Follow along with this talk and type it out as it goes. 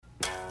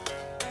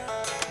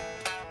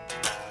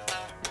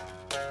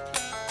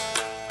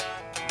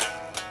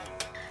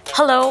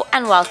Hello,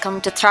 and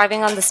welcome to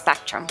Thriving on the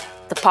Spectrum,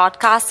 the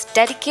podcast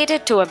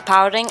dedicated to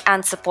empowering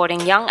and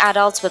supporting young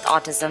adults with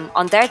autism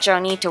on their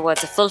journey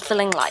towards a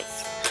fulfilling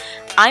life.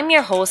 I'm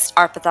your host,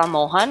 Arpita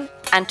Mohan,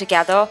 and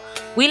together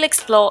we'll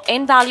explore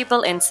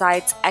invaluable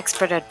insights,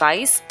 expert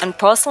advice, and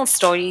personal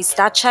stories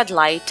that shed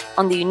light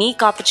on the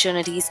unique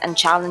opportunities and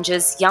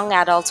challenges young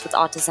adults with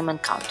autism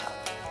encounter.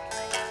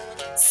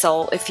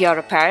 So, if you're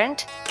a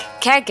parent,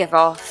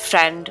 caregiver,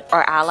 friend,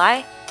 or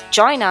ally,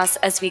 join us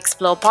as we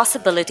explore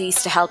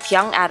possibilities to help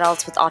young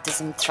adults with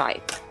autism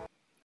thrive.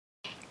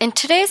 In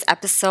today's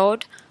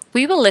episode,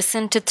 we will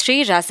listen to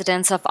 3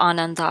 residents of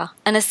Ananda,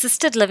 an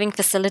assisted living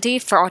facility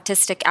for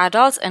autistic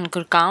adults in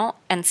Gurgaon,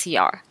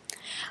 NCR.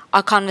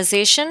 Our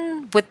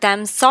conversation with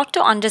them sought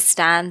to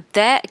understand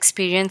their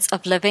experience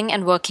of living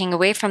and working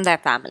away from their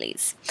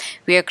families.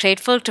 We are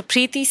grateful to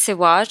Preeti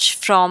Siwaj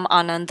from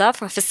Ananda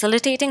for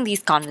facilitating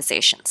these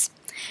conversations.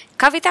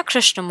 Kavita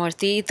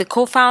Krishnamurthy, the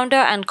co-founder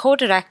and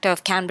co-director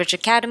of Cambridge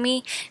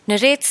Academy,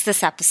 narrates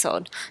this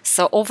episode.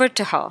 So over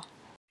to her.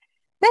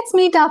 Let's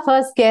meet our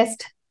first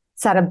guest,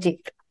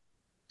 Sarabjit.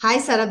 Hi,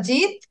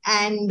 Sarabjit,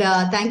 and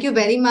thank you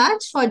very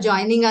much for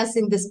joining us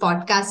in this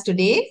podcast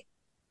today.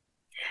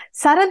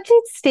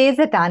 Sarabjit stays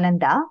at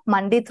Ananda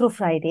Monday through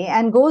Friday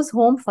and goes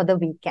home for the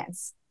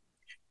weekends.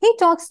 He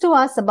talks to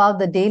us about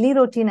the daily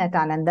routine at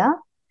Ananda,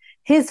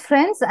 his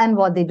friends and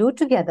what they do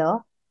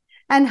together,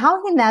 and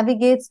how he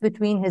navigates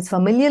between his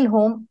familial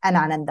home and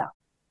Ananda.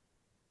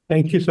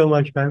 Thank you so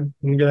much, ma'am.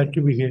 I'm glad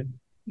to be here.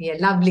 Yeah,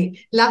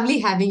 lovely. Lovely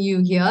having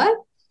you here.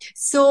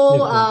 So,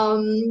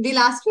 we'll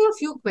ask you a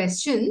few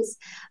questions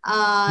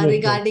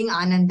regarding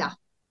Ananda.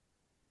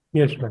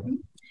 Yes,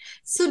 ma'am.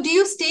 So, do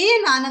you stay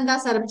in Ananda,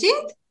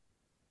 Sarabjit?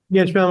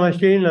 Yes, ma'am. I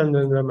stay in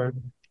Ananda,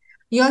 ma'am.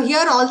 You're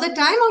here all the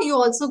time, or you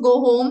also go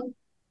home?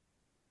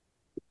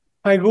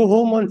 I go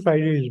home on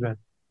Fridays, ma'am.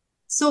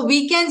 So,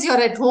 weekends you're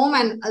at home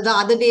and the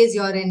other days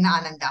you're in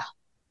Ananda?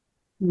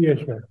 Yes,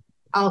 ma'am.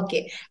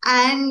 Okay.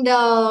 And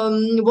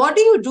what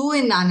do you do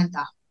in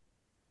Ananda?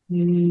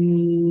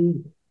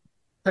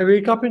 I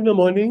wake up in the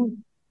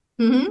morning.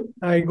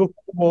 I go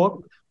for a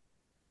walk.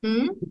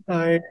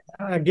 I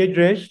get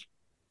dressed.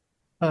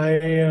 I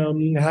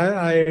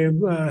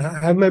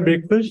have my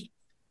breakfast.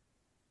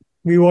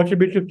 We watch a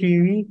bit of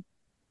TV.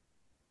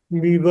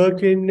 We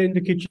work in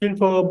the kitchen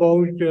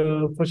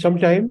for some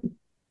time,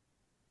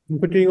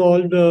 putting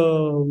all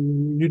the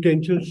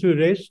utensils to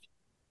rest.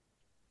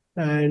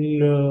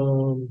 And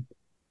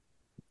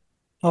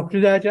after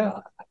that, I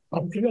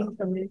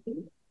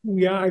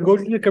go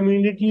to the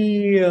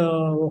community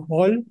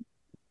hall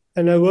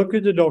and I work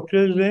with the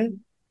doctors there.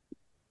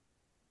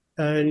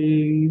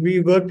 And we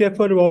work there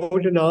for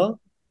about an hour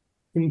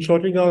in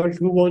sorting out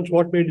who wants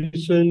what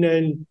medicine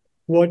and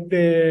what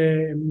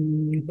their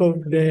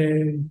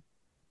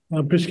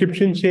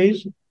prescription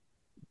says.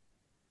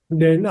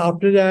 Then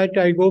after that,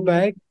 I go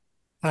back.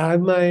 I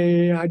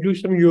do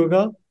some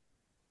yoga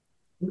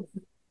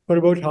for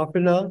about half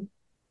an hour,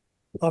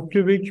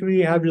 after which we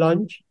have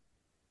lunch.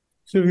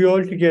 So we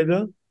all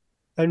together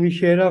and we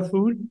share our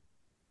food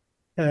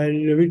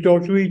and we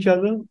talk to each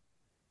other.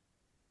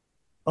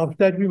 After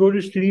that, we go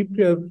to sleep.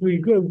 We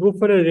go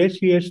for a rest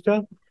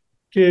siesta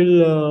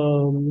till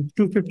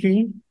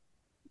 2:15.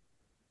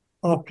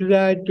 After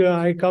that,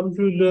 I come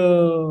to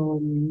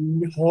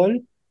the hall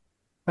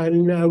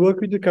and I work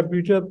with the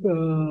computer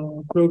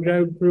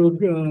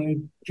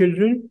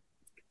children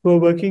who are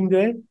working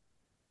there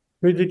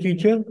with the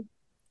teacher.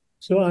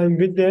 So I'm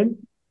with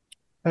them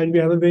and we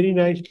have a very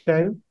nice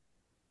time.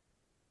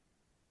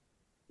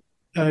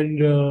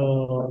 And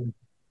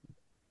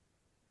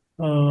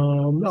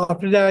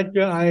after that,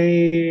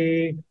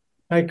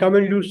 I come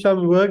and do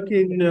some work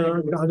in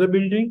the other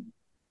building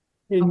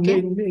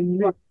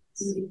in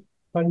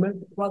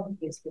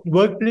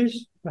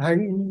workplace,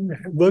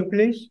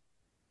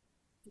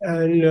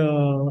 and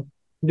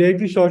there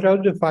we sort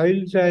out the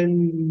files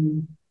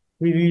and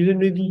we reason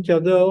with each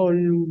other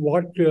on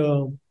what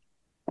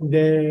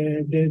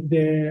their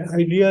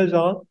ideas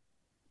are,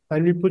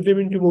 and we put them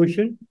into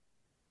motion.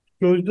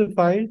 Close the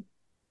file,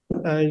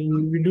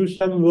 and we do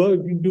some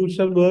work. We do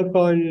some work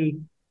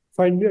on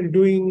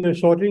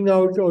sorting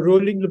out or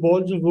rolling the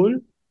balls of wool.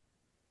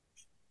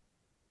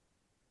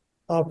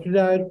 After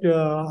that,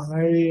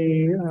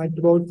 at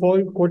about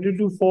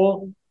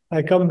 4:45,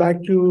 I come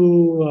back to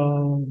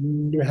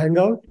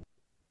hangout,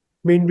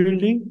 main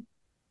building.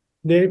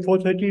 There,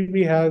 4:30,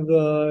 we have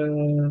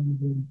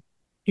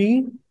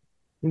tea.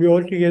 We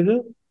all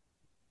together,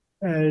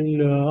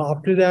 and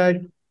after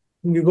that,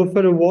 we go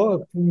for a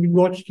walk. We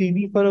watch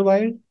TV for a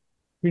while.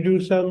 We do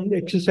some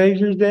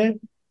exercises there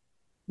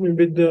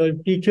with the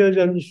teachers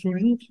and the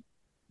students.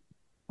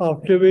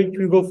 After which,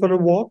 we go for a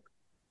walk.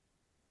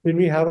 Then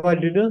we have our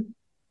dinner,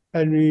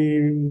 and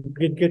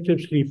we get some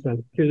sleep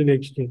till the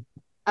next day.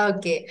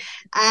 Okay.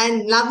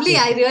 And lovely.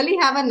 I really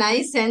have a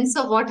nice sense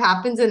of what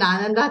happens in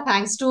Ananda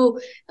thanks to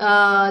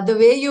the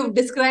way you've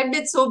described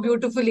it so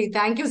beautifully.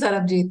 Thank you,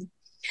 Sarabjit.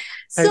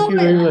 Thank you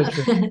very much.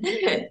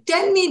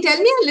 Tell me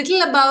a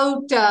little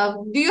about,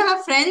 do you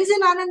have friends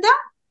in Ananda?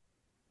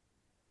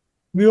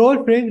 We're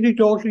all friends, we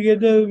talk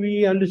together,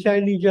 we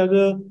understand each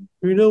other,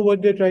 we know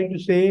what they're trying to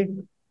say,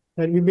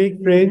 and we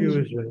make friends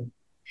as well.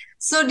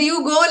 So do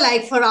you go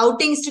like for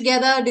outings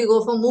together? Do you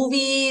go for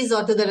movies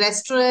or to the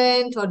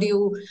restaurant, or do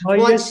you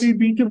watch? Yes, we've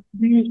been to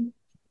movies.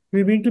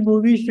 We've been to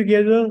movies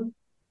together.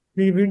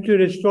 We've been to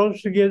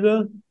restaurants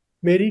together.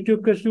 Mary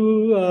took us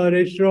to a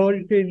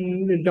restaurant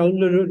down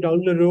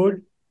the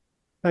road,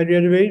 and we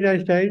had a very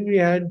nice time. We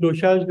had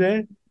doshas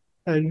there,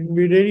 and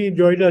we really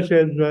enjoyed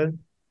ourselves well.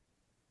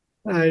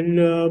 And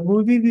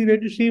movie, we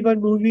went to see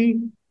one movie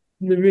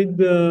with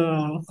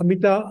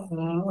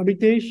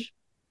Amitesh,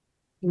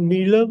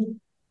 Neelam,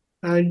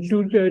 and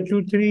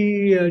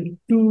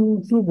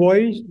two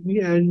boys, me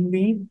and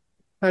me,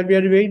 and we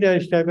had a very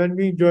nice time, and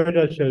we enjoyed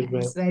ourselves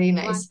well. That's very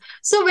nice.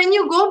 So when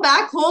you go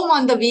back home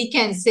on the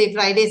weekends, say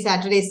Friday,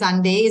 Saturday,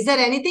 Sunday, is there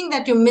anything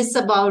that you miss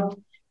about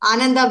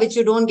Ananda which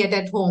you don't get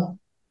at home?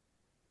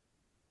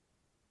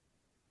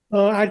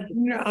 At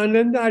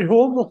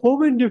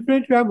home is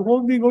different. From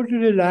home, we go to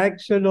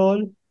relax and all,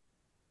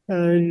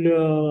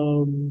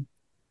 and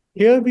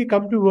here we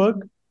come to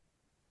work,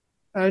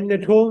 and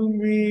at home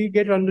we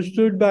get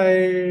understood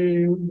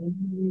by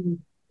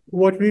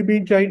what we've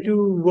been trying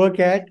to work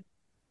at,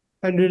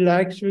 and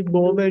relax with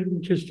mom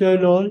and sister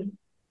and all.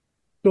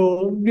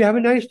 So we have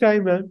a nice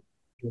time, man.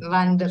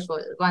 Wonderful,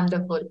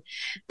 wonderful.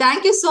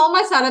 Thank you so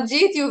much,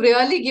 Sarabjit. You've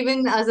really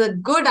given us a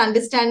good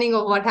understanding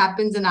of what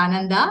happens in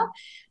Ananda.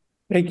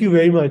 Thank you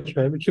very much,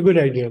 ma'am. It's a good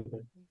idea,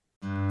 ma'am.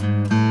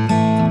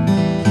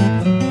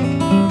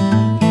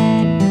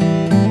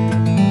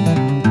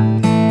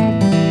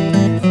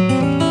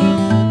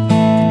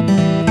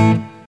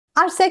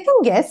 Our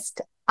second guest,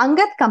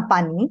 Angad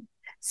Kampani,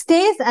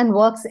 stays and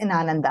works in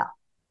Ananda.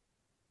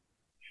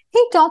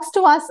 He talks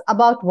to us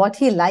about what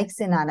he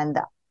likes in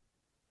Ananda.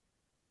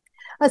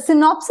 A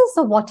synopsis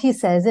of what he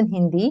says in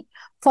Hindi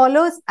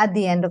follows at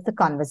the end of the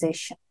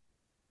conversation.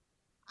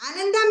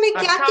 Ananda में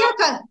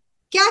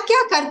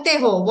क्या करते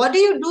हो? What do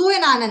you do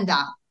in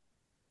Ananda?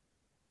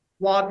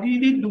 What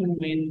did you do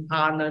in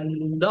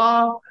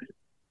Ananda?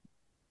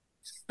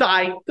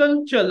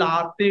 Cycle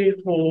चलाते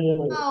हो।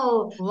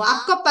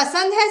 आपको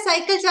पसंद है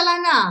cycle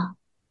चलाना?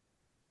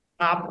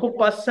 आपको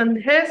पसंद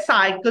है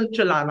साइकिल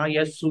चलाना?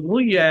 यस सुनो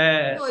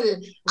ये।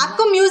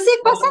 आपको म्यूजिक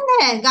पसंद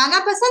है? गाना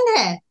पसंद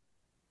है?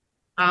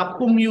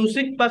 आपको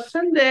म्यूजिक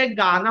पसंद है?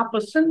 गाना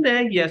पसंद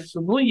है? यस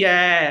सुनो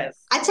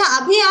यस। अच्छा,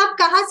 अभी आप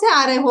कहाँ से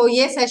आ रहे हो?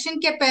 ये सेशन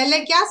के पहले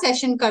क्या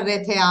सेशन कर रहे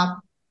थे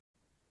आप?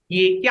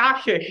 ये क्या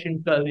सेशन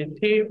कर रहे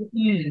थे?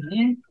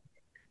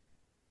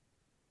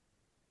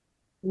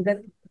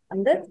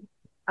 अंगद,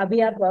 अभी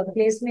आप वर्क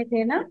प्लेस में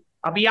थे ना?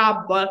 अभी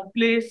आप वर्क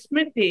प्लेस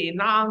में थे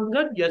ना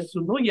अंगद? यस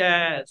सुनो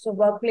यस। सो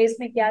वर्क प्लेस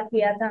में क्या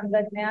किया था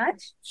अंगद ने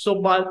आज? सो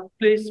वर्क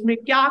प्लेस में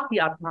क्या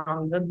किया था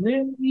अंगद ने?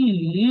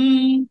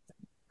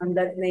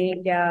 अंगद ने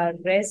क्या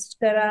रेस्ट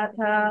करा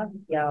था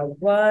या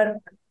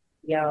वर्क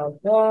या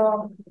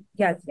वॉक,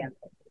 क्या किया?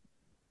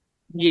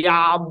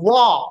 या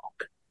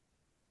वॉक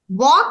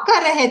वॉक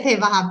कर रहे थे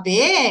वहां पे।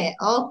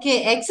 ओके,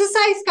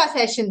 एक्सरसाइज का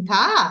सेशन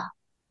था।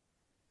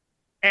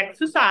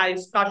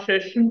 एक्सरसाइज का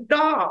सेशन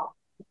था।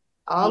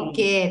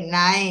 Okay,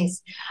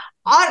 nice.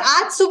 और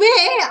आज सुबह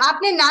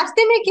आपने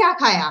नाश्ते में क्या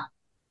खाया?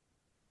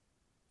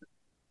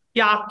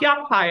 क्या क्या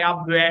खाया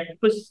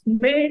ब्रेकफास्ट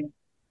में?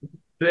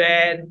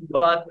 ब्रेड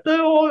बटर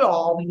और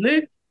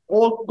ऑमलेट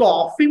और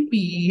कॉफी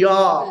पिया।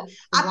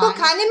 आपको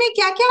खाने में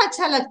क्या क्या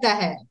अच्छा लगता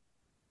है?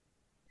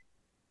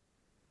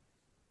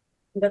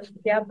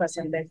 क्या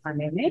पसंद है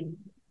खाने में?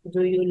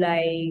 Do you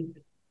like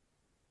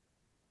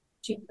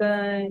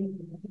chicken?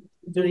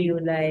 Do you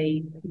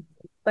like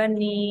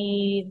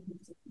paneer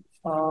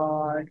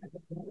और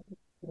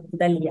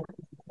दलिया?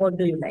 What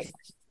do you like?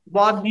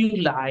 What do you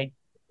like?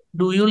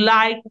 Do you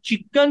like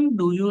chicken?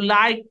 Do you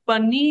like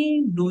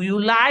paneer? Do you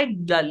like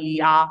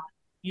dalia?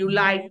 You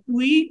like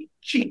to eat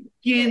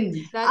chicken.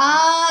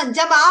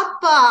 जब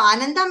आप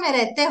आनंदा में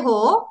रहते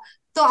हो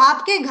तो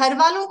आपके घर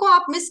वालों को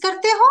आप मिस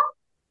करते हो?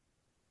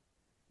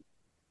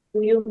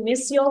 Do you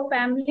miss your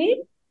family?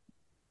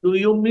 Do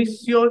you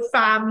miss your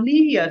family?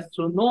 Yes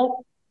or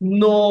no?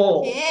 No.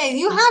 Okay,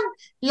 you have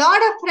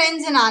lot of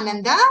friends in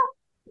Ananda.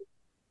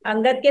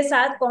 Angad के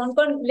साथ कौन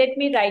कौन? Let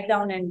me write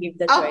down and give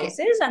the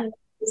choices. Angad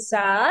के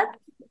साथ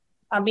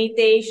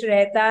अमितेश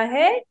रहता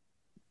है,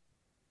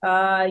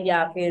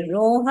 या फिर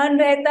रोहन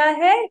रहता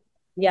है,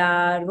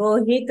 या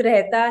रोहित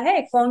रहता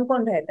है? कौन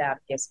कौन रहता है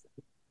आपके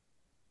साथ?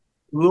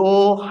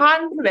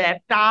 रोहन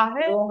रहता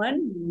है। रोहन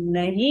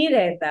नहीं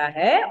रहता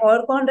है।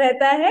 और कौन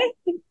रहता है?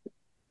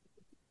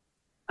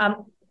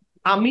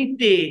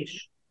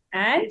 अमितेश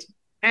एंड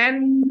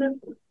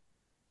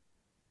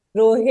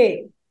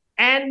रोहित।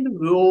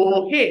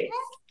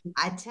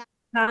 अच्छा,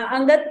 हाँ,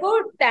 अंगद को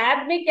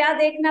टैब में क्या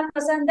देखना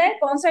पसंद है?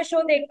 कौन सा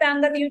शो देखता है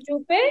अंगद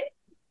यूट्यूब पे?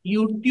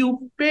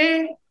 यूट्यूब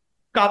पे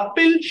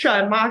Kapil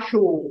Sharma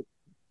show.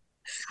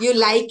 you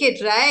like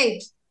it,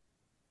 right?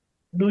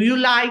 Do you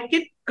like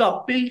it?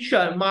 Kapil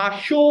Sharma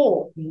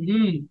show.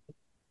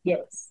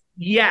 Yes.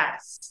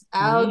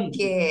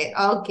 Okay,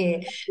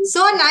 okay.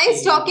 So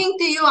nice talking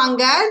to you,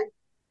 Angad.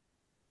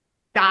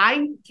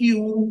 Thank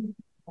you.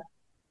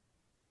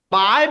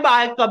 Bye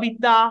bye,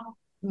 Kavita.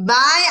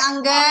 Bye,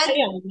 Angad.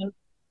 Bye, Angad.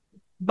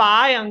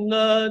 Bye,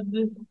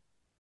 Angad.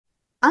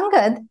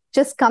 Angad,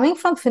 just coming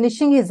from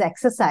finishing his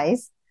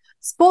exercise,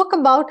 spoke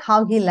about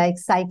how he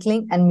likes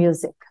cycling and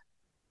music.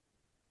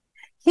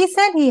 He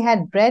said he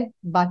had bread,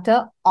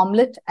 butter,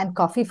 omelette, and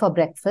coffee for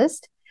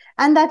breakfast,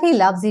 and that he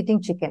loves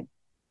eating chicken.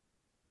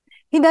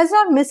 He does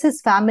not miss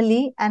his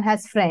family and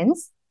has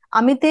friends,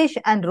 Amitesh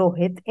and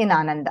Rohit, in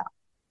Ananda.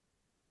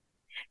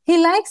 He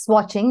likes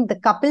watching the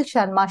Kapil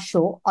Sharma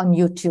show on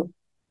YouTube.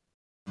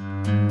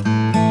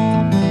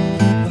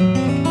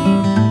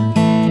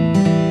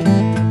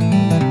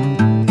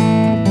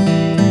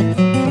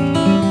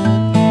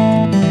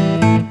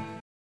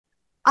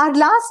 Our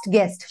last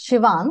guest,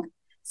 Shivang,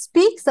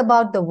 speaks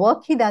about the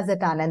work he does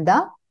at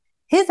Ananda,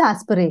 his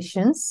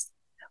aspirations,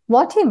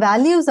 what he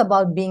values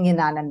about being in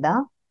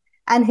Ananda,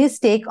 and his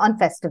take on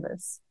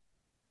festivals.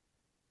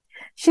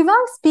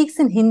 Shivang speaks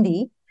in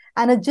Hindi,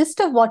 and a gist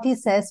of what he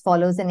says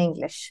follows in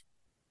English.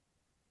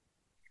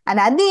 And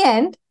at the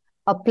end,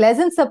 a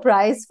pleasant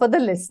surprise for the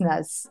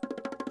listeners.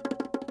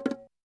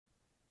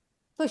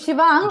 तो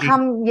शिवांग, जी।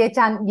 हम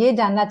ये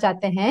जानना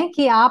चाहते हैं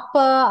कि आप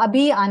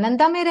अभी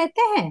आनंदा में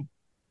रहते हैं?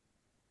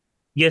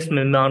 यस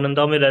मैम, मैं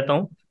आनंदा में रहता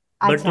हूँ,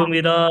 बट अच्छा। जो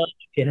मेरा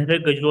शहर है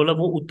गजरौला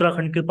वो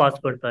उत्तराखंड के पास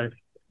पड़ता है।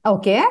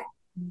 ओके,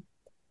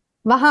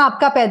 वहां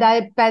आपका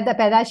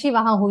पैदाइशी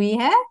वहां हुई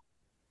है?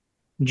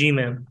 जी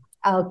मैम।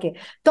 ओके,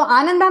 तो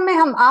आनंदा में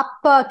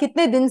आप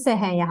कितने दिन से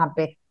हैं यहाँ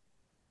पे?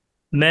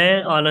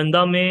 मैं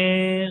आनंदा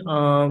में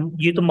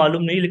ये तो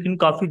मालूम नहीं, लेकिन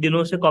काफी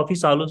दिनों से, काफी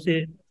सालों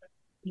से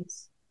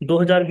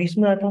 2020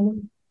 में आया था मैं।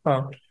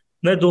 हाँ,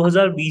 मैं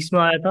 2020 में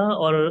आया था,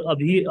 और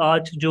अभी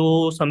आज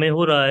जो समय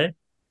हो रहा है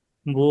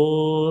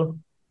वो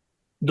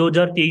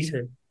 2023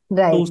 है। तो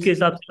राइट। उसके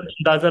हिसाब से आप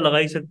अंदाजा लगा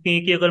ही सकती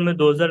हैं कि अगर मैं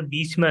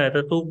 2020 में आया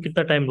था तो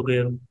कितना टाइम हो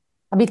गया।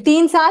 अभी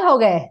 3 साल हो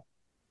गए।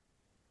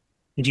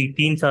 जी,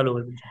 3 साल हो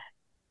गए मुझे।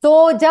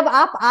 तो जब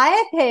आप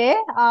आए थे,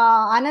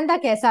 आनंदा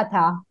कैसा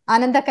था?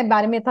 आनंदा के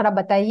बारे में थोड़ा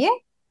बताइए।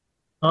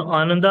 हाँ,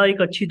 आनंदा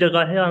एक अच्छी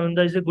जगह है।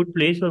 Ananda is a good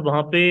place, और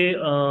वहाँ पे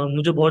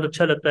मुझे बहुत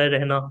अच्छा लगता है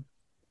रहना,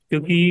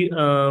 क्योंकि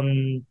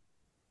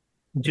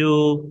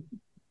जो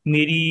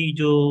मेरी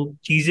जो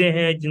चीज़ें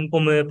हैं जिनको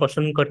मैं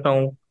पसंद करता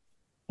हूँ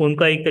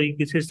उनका एक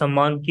तरीके से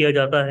सम्मान किया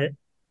जाता है,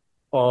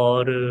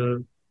 और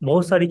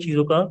बहुत सारी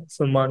चीज़ों का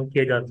सम्मान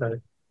किया जाता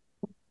है।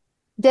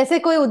 जैसे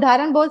कोई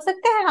उदाहरण बोल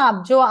सकते हैं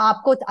आप, जो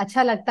आपको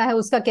अच्छा लगता है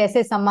उसका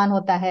कैसे सम्मान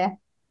होता है?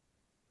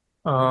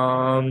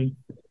 अम,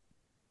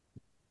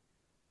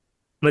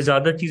 मैं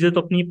ज़्यादा चीज़ें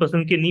तो अपनी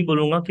पसंद की नहीं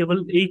बोलूँगा,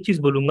 केवल एक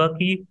चीज़ बोलूँगा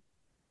कि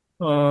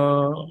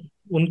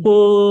उनको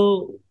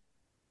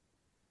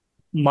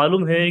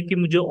मालूम है कि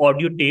मुझे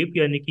ऑडियो टेप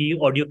यानी कि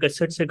ऑडियो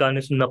कैसेट से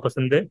गाने सुनना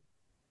पसंद है।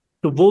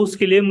 तो वो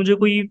उसके लिए मुझे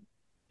कोई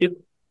एक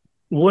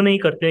वो नहीं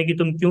करते हैं कि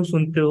तुम क्यों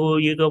सुनते हो,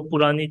 ये तो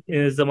पुराने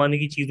जमाने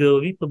की चीजें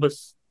होगी। तो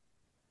बस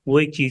वो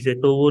एक चीज है,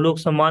 तो वो लोग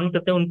सम्मान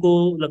करते हैं।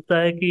 उनको लगता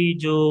है कि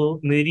जो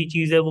मेरी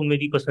चीज है वो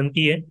मेरी पसंद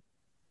की है,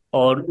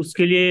 और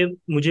उसके लिए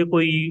मुझे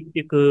कोई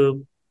एक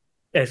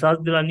एहसास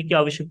दिलाने की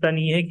आवश्यकता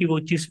नहीं है कि वो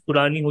चीज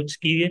पुरानी हो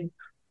चुकी है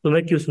तो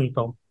मैं क्यों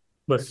सुनता हूँ।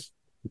 बस।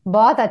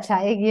 बहुत अच्छा,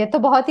 एक ये तो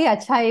बहुत ही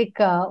अच्छा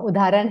एक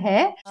उदाहरण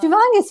है।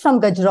 Shivang is from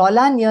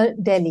Gajraula near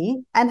Delhi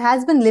and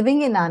has been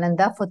living in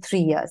Ananda for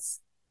 3 years.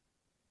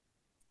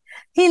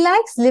 He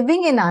likes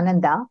living in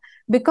Ananda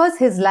because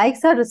his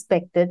likes are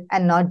respected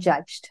and not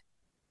judged.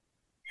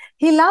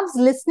 He loves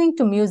listening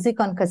to music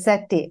on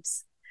cassette tapes,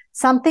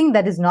 something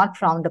that is not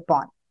frowned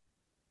upon.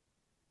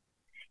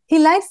 He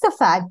likes the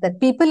fact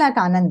that people at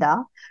Ananda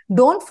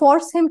don't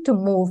force him to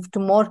move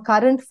to more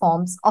current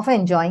forms of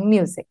enjoying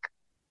music.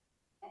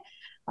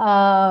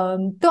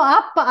 तो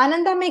आप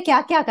आनंदा में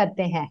क्या क्या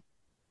करते हैं?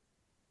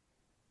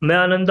 मैं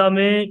आनंदा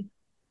में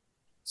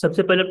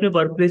सबसे पहले अपने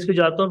वर्क प्लेस पे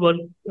जाता हूँ।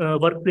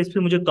 वर्क प्लेस पे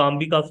मुझे काम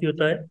भी काफ़ी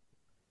होता है,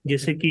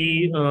 जैसे कि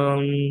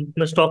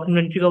मैं स्टॉक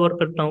इन्वेंट्री का वर्क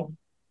करता हूँ,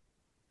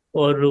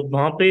 और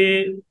वहाँ पे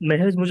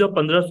महज मुझे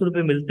 1500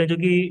 रुपये मिलते हैं, जो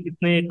कि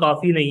इतने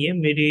काफ़ी नहीं है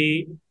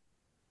मेरी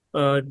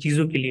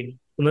चीज़ों के लिए।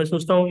 तो मैं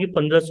सोचता हूँ कि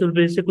 1500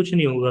 रुपये से कुछ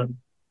नहीं होगा,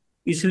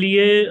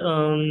 इसलिए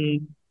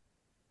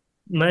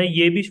मैं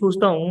ये भी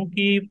सोचता हूँ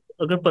कि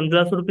अगर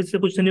 1500 रुपये से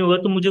कुछ नहीं होगा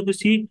तो मुझे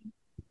किसी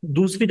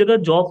दूसरी जगह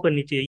जॉब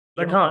करनी चाहिए।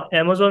 बट हाँ,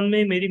 अमेजोन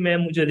में मेरी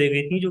मैम मुझे ले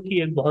गई थी, जो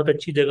कि एक बहुत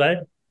अच्छी जगह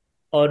है,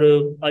 और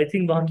आई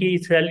थिंक वहाँ की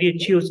सैलरी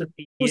अच्छी हो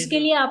सकती है। उसके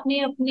लिए आपने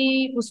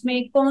अपने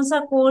उसमें कौन सा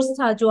कोर्स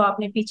था जो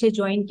आपने पीछे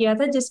ज्वाइन किया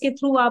था, जिसके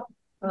थ्रू आप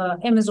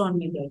अमेजोन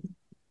में गए?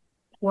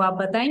 वो आप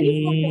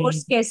बताएंगे, वो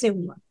कोर्स कैसे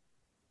हुआ?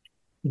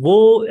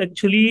 वो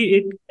एक्चुअली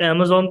एक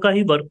अमेजोन का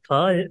ही वर्क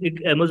था।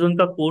 एक अमेजोन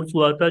का कोर्स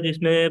हुआ था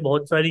जिसमें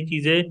बहुत सारी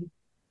चीज़ें,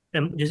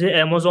 जैसे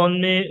अमेजोन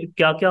में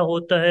क्या क्या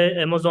होता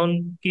है, अमेजोन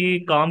की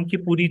काम की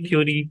पूरी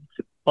थ्योरी,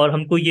 और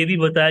हमको ये भी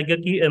बताया गया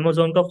कि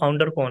अमेजोन का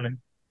फाउंडर कौन है।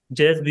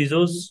 जेफ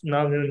बेजोस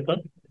नाम है उनका,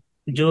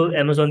 जो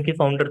अमेजोन के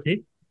फाउंडर थे।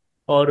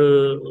 और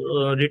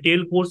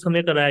रिटेल कोर्स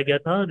हमें कराया गया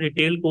था।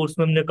 रिटेल कोर्स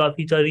में हमने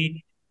काफ़ी सारी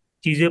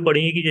चीज़ें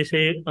पढ़ी कि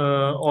जैसे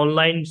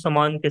ऑनलाइन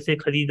सामान कैसे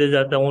खरीदा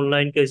जाता है,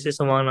 ऑनलाइन कैसे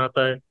सामान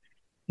आता है,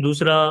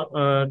 दूसरा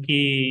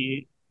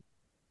कि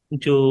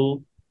जो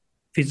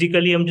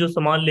फिजिकली हम जो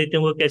सामान लेते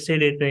हैं वो कैसे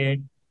लेते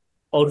हैं,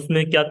 और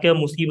उसमें क्या क्या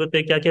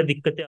मुसीबतें, क्या क्या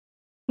दिक्कतें।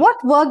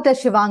 What work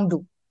does Shivang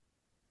do?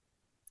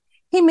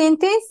 He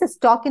maintains the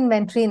stock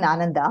inventory in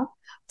Ananda,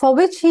 for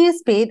which he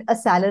is paid a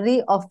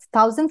salary of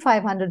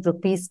 1,500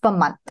 rupees per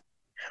month,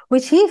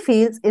 which he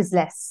feels is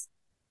less.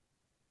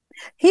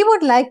 He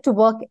would like to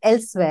work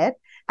elsewhere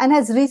and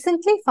has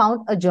recently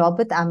found a job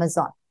with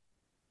Amazon.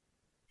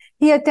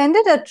 He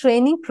attended a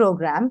training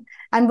program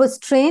and was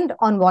trained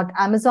on what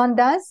Amazon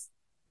does,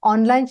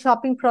 online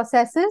shopping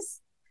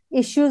processes,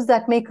 issues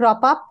that may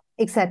crop up,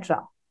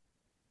 etc.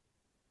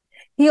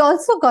 He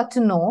also got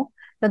to know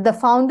that the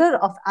founder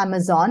of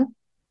Amazon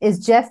is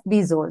Jeff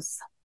Bezos.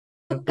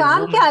 तो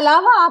काम वो के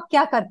अलावा आप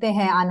क्या करते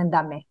हैं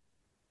आनंदा में?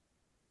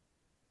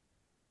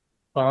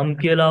 काम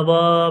के अलावा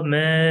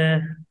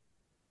मैं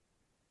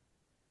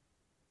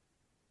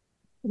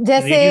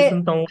जैसे रेडियो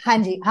सुनता हूँ। हाँ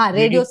जी, हाँ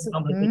रेडियो रेडियो सुनना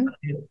बहुत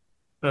अच्छा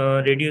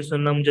है। रेडियो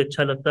सुनना मुझे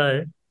अच्छा लगता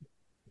है।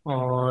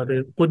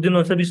 और कुछ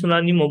दिनों से भी सुना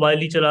नहीं, मोबाइल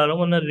ही चला रहा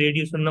हूँ, वरना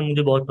रेडियो सुनना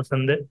मुझे बहुत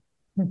पसंद है।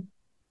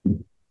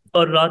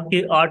 और रात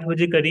के 8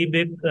 बजे करीब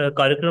एक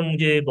कार्यक्रम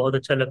मुझे बहुत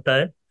अच्छा लगता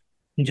है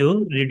जो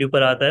रेडियो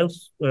पर आता है।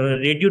 उस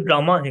रेडियो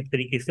ड्रामा है एक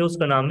तरीके से,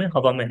 उसका नाम है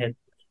हवा महल।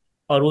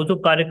 और वो तो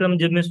कार्यक्रम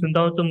जब मैं सुनता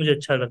हूँ तो मुझे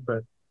अच्छा लगता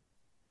है।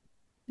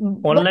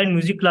 What ऑनलाइन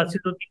म्यूजिक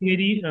क्लासेस होती है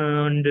मेरी,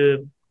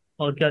 एंड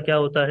और क्या क्या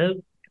होता है,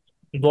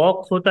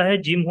 वॉक होता है,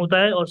 जिम होता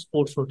है, और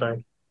स्पोर्ट्स होता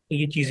है।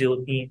 ये चीजें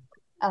होती हैं।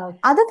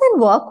 other than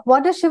work,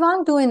 what does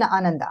Shivang do in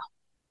Ananda?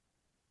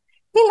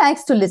 He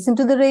likes to listen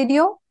to the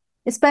radio,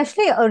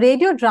 especially a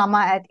radio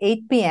drama at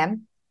 8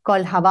 p.m.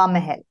 called Hawa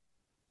Mahal.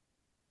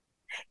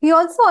 He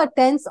also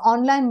attends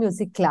online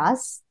music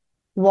class,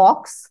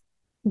 walks,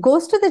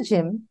 goes to the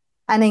gym,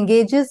 and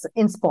engages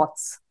in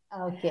sports.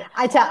 Okay.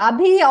 अच्छा,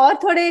 अभी और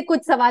थोड़े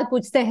कुछ सवाल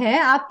पूछते हैं।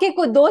 आपके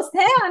कोई दोस्त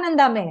हैं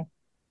आनंदा में?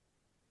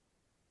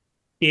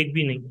 एक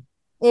भी नहीं।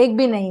 एक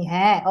भी नहीं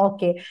है।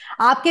 ओके।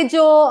 आपके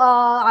जो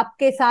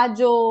आपके साथ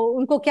जो,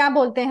 उनको क्या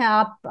बोलते हैं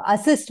आप?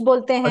 असिस्ट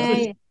बोलते अच्छा,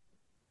 हैं?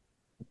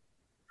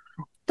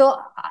 तो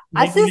नहीं,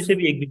 उनमें असिस्ट, से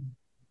भी एक भी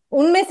नहीं।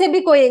 उनमें से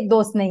भी कोई एक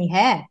दोस्त नहीं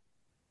है?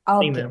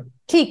 नहीं ओके, मैम।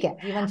 ठीक है।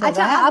 जीवन चल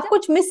अच्छा, रहा है। आप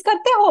कुछ मिस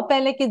करते हो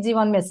पहले के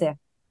जीवन में से?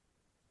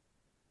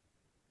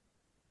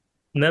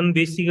 मैम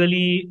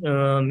बेसिकली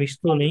मिस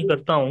तो नहीं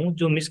करता हूँ,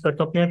 जो मिस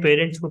करता हूँ अपने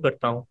पेरेंट्स को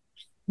करता हूँ,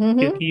 हम्म।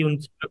 क्योंकि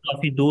उनसे मैं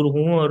काफ़ी दूर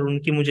हूँ और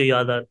उनकी मुझे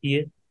याद आती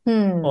है।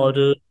 हम्म। और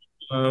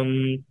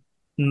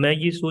मैं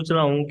ये सोच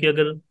रहा हूँ कि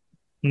अगर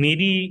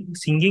मेरी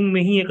सिंगिंग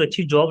में ही एक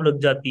अच्छी जॉब लग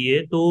जाती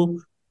है तो,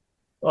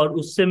 और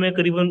उससे मैं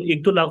करीबन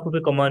 1-2 लाख रुपए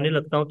कमाने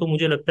लगता हूँ, तो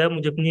मुझे लगता है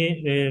मुझे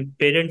अपने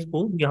पेरेंट्स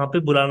को यहाँ पे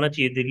बुलाना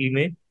चाहिए दिल्ली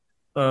में,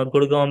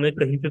 गुड़गांव में,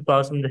 कहीं पे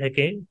पास में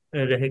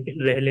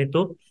रह लें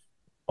तो।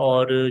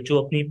 और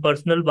जो अपनी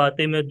पर्सनल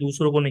बातें मैं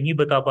दूसरों को नहीं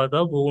बता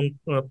पाता, वो उन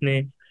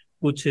अपने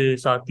कुछ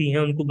साथी हैं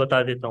उनको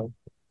बता देता हूँ।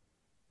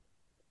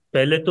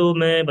 पहले तो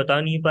मैं बता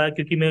नहीं पाया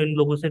क्योंकि मैं उन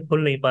लोगों से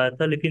खुल नहीं पाया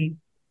था, लेकिन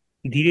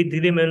धीरे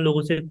धीरे मैं उन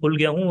लोगों से खुल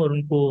गया हूँ और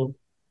उनको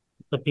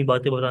अपनी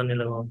बातें बताने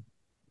लगा हूँ।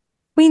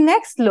 We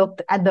next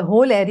looked at the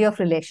whole area of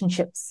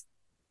relationships.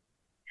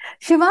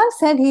 Shivang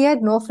said he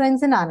had no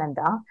friends in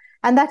Ananda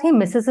and that he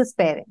misses his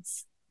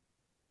parents.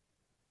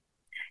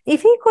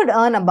 If he could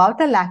earn about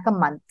 1 lakh a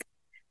month,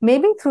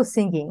 maybe through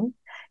singing,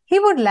 he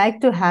would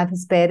like to have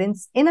his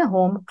parents in a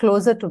home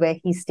closer to where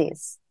he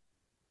stays.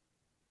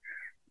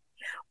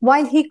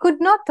 While he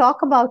could not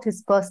talk about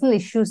his personal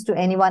issues to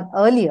anyone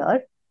earlier,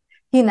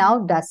 he now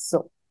does so.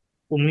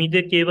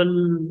 उम्मीदें केवल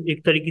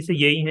एक तरीके से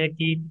यही है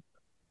कि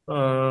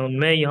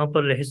मैं यहाँ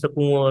पर रह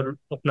सकूं और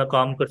अपना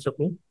काम कर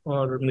सकूं।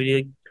 और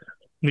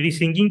मेरी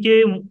सिंगिंग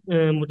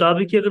के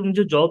मुताबिक ही अगर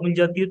मुझे जॉब मिल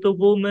जाती है तो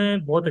वो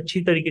मैं बहुत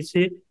अच्छी तरीके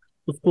से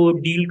उसको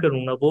डील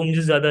करूंगा, वो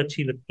मुझे ज़्यादा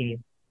अच्छी लगती है।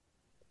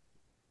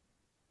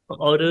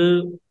 और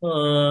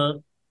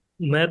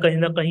मैं कहीं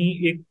ना कहीं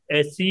एक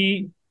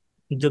ऐसी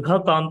जगह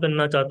काम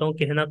करना चाहता हूँ।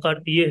 कहना का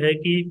अर्थ ये है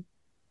कि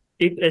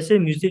एक ऐसे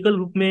म्यूजिकल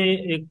ग्रुप में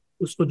एक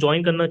उसको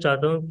ज्वाइन करना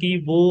चाहता हूँ कि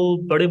वो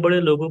बड़े बड़े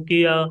लोगों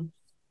के, या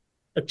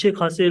अच्छे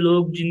खासे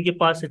लोग जिनके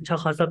पास अच्छा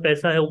खासा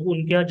पैसा है, वो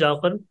उनके यहाँ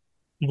जाकर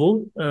वो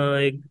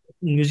एक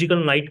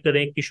म्यूजिकल नाइट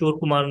करें, किशोर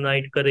कुमार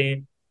नाइट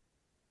करें,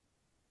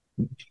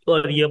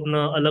 और ये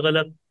अपना अलग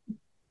अलग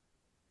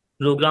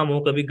प्रोग्राम हो,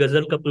 कभी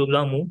गजल का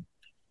प्रोग्राम हो।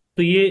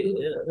 तो ये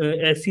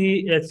ऐसी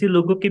ऐसे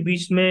लोगों के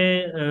बीच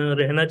में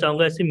रहना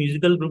चाहूंगा, ऐसे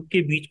म्यूजिकल ग्रुप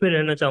के बीच में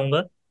रहना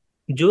चाहूंगा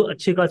जो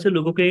अच्छे खासे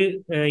लोगों के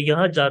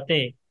यहाँ जाते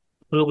हैं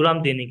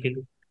प्रोग्राम देने के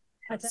लिए।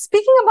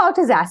 Speaking about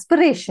his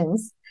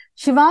aspirations,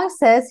 Shivang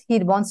says he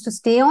wants to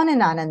stay on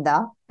in Ananda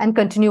and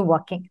continue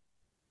working.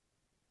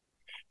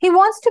 He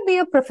wants to be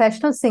a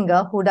professional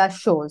singer who does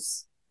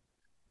shows,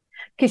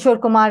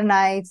 Kishore Kumar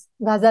nights,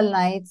 Ghazal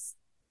nights,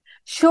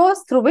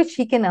 shows through which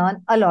he can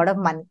earn a lot of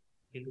money.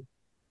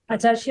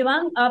 अच्छा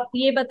शिवांग, आप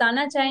ये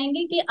बताना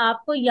चाहेंगे कि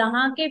आपको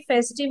यहाँ के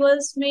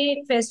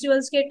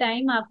festivals के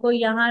टाइम आपको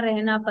यहाँ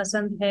रहना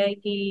पसंद है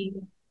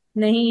कि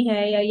नहीं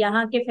है, या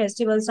यहाँ के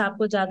फेस्टिवल्स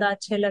आपको ज्यादा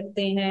अच्छे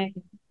लगते हैं,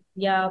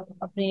 या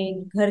अपने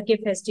घर के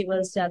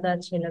फेस्टिवल्स ज्यादा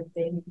अच्छे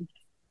लगते हैं?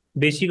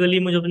 बेसिकली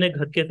मुझे अपने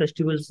घर के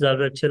फेस्टिवल्स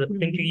ज्यादा अच्छे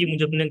लगते हैं क्योंकि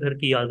मुझे अपने घर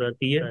की याद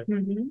आती है।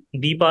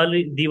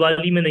 दीपावली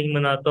दिवाली में नहीं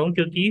मनाता हूँ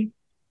क्योंकि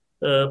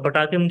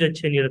पटाखे मुझे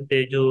अच्छे नहीं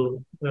लगते,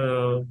 जो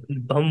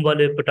बम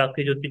वाले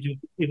पटाखे जो जो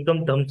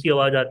एकदम धम सी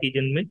आवाज आती है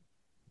जिनमें,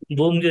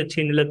 वो मुझे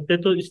अच्छे नहीं लगते,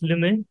 तो इसलिए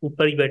मैं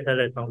ऊपर ही बैठा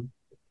रहता हूँ।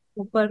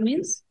 ऊपर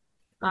मीन्स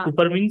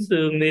ऊपर मीन्स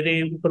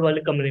मेरे ऊपर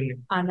वाले कमरे में,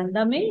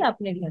 आनंदा में या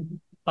अपने घर में?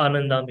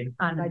 आनंदा में।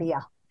 आनंद।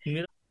 Badhiya.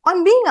 मेरा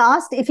On being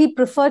asked if he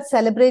preferred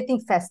celebrating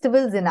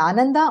festivals in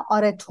Ananda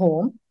or at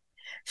home,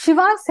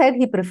 Shivang said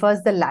he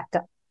prefers the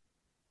latter.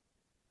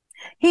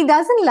 He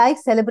doesn't like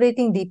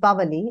celebrating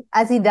Deepavali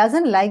as he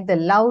doesn't like the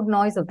loud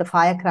noise of the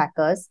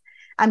firecrackers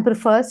and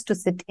prefers to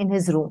sit in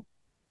his room.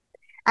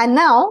 And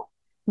now,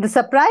 the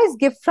surprise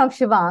gift from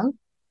Shivang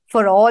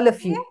for all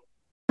of you.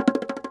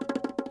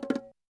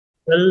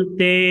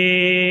 चलते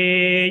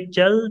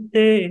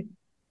चलते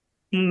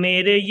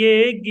मेरे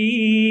ये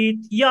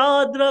गीत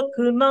याद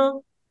रखना,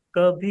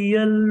 कभी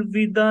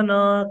अलविदा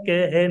ना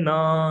कहना,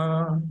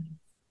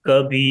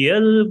 कभी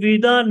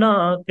अलविदा ना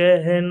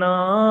कहना,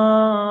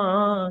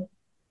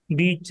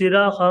 बीच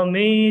राह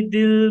में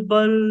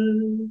दिलबर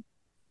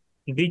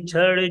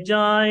बिछड़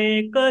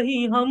जाए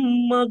कहीं हम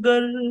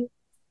मगर,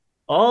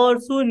 और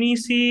सुनी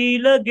सी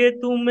लगे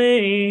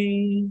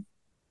तुम्हें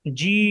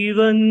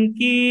जीवन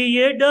की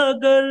ये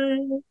डगर,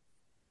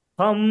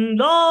 हम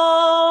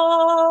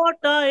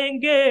लौट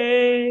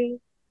आएंगे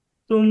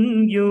तुम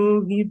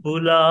यूं ही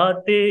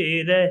बुलाते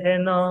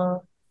रहना,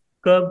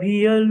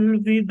 कभी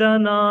अलविदा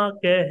ना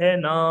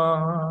कहना,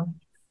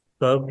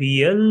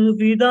 कभी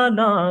अलविदा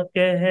ना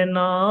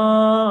कहना।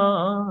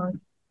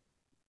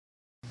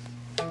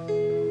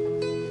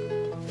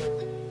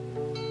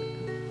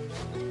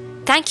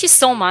 Thank you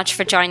so much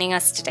for joining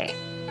us today.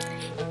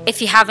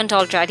 If you haven't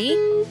already,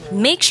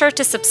 make sure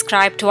to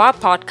subscribe to our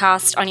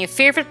podcast on your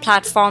favorite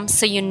platform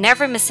so you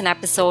never miss an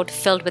episode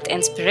filled with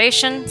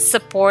inspiration,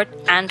 support,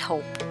 and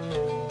hope.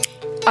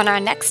 On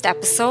our next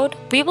episode,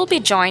 we will be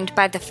joined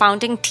by the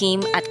founding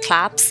team at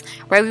CLAPS,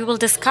 where we will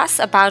discuss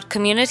about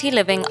community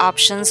living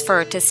options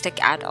for autistic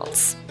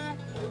adults.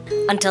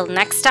 Until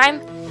next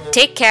time,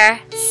 take care,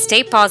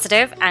 stay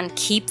positive, and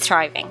keep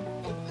thriving.